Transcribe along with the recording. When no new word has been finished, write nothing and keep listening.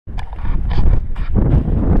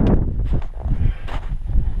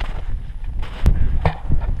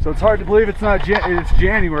So it's hard to believe it's not it's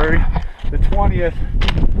January the 20th,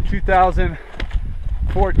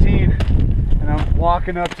 2014, and I'm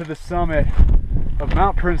walking up to the summit of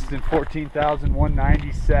Mount Princeton,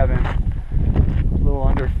 14,197, a little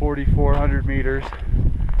under 4,400 meters.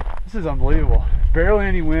 This is unbelievable. Barely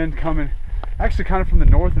any wind coming, actually kind of from the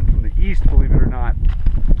north and from the east, believe it or not.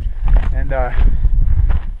 And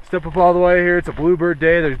step up all the way here. It's a Bluebird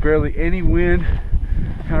day. There's barely any wind,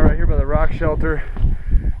 kind of right here by the rock shelter.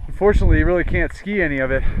 Unfortunately, you really can't ski any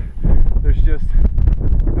of it. There's just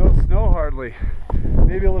no snow hardly.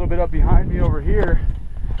 Maybe a little bit up behind me over here,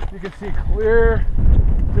 you can see clear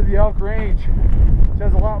to the Elk Range, which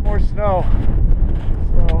has a lot more snow.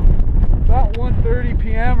 So about 1:30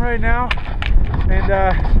 p.m. right now,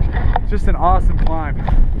 and just an awesome climb.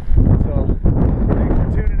 So thanks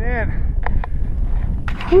for tuning in.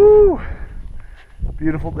 Woo!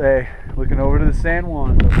 Beautiful day. Looking over to the San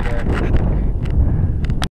Juans over there.